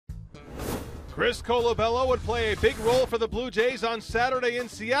Chris Colabello would play a big role for the Blue Jays on Saturday in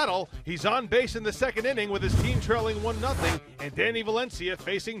Seattle. He's on base in the second inning with his team trailing 1-0, and Danny Valencia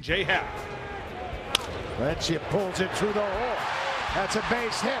facing Jay Happ. Valencia pulls it through the hole. That's a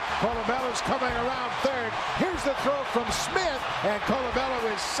base hit. Colabello's coming around third. Here's the throw from Smith, and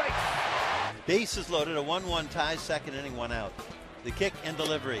Colabello is safe. Bases loaded, a 1-1 tie, second inning, 1 out. The kick and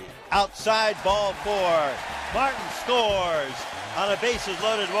delivery. Outside, ball 4. Martin scores on a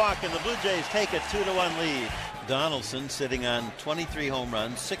bases-loaded walk, and the Blue Jays take a 2-1 lead. Donaldson sitting on 23 home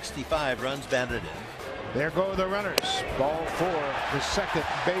runs, 65 runs batted in. There go the runners. Ball 4, the second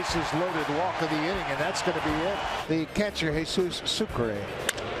bases-loaded walk of the inning, and that's going to be it. The catcher, Jesus Sucre.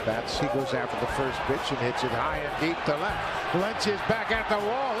 He goes after the first pitch and hits it high and deep to left. Valencia's back at the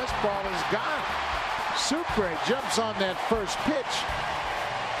wall. This ball is gone. Sucre jumps on that first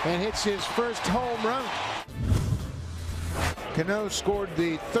pitch and hits his first home run. Cano scored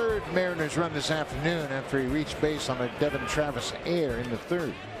the third Mariners run this afternoon after he reached base on a Devin Travis error in the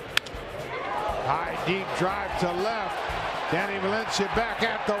third. High deep drive to left. Danny Valencia back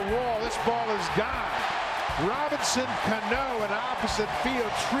at the wall. This ball is gone. Robinson Cano, an opposite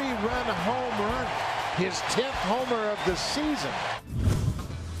field 3-run home run. His 10th homer of the season.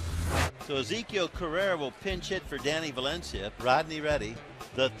 So Ezequiel Carrera will pinch hit for Danny Valencia. Rodney ready.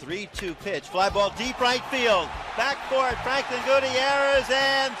 The 3-2 pitch. Fly ball deep right field. Back for it, Franklin Gutierrez,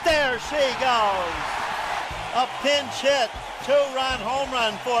 and there she goes. A pinch hit. 2-run home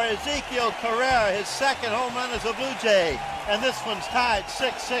run for Ezequiel Carrera, his second home run as a Blue Jay. And this one's tied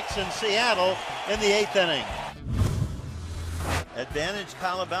 6-6 in Seattle in the 8th inning. Advantage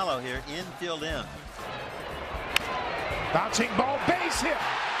Colabello here, infield in. Bouncing ball, base hit.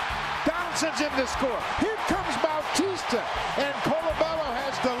 Donaldson's in to score. Here comes Bautista, and Colabello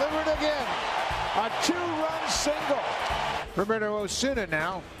has delivered again. A 2-run single. Roberto Osuna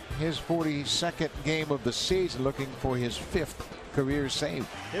now, his 42nd game of the season, looking for his 5th career save.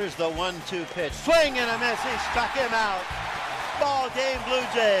 Here's the 1-2 pitch. Swing and a miss. He struck him out. Ball game, Blue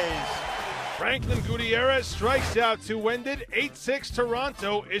Jays. Franklin Gutierrez strikes out to end it. 8-6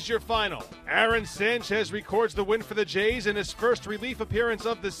 Toronto is your final. Aaron Sanchez records the win for the Jays in his first relief appearance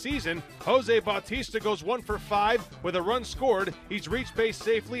of the season. Jose Bautista goes 1 for 5 with a run scored. He's reached base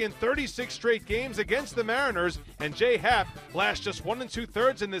safely in 36 straight games against the Mariners, and Jay Happ lashed just 1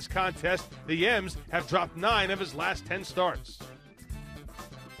 2/3 in this contest. The M's have dropped 9 of his last 10 starts.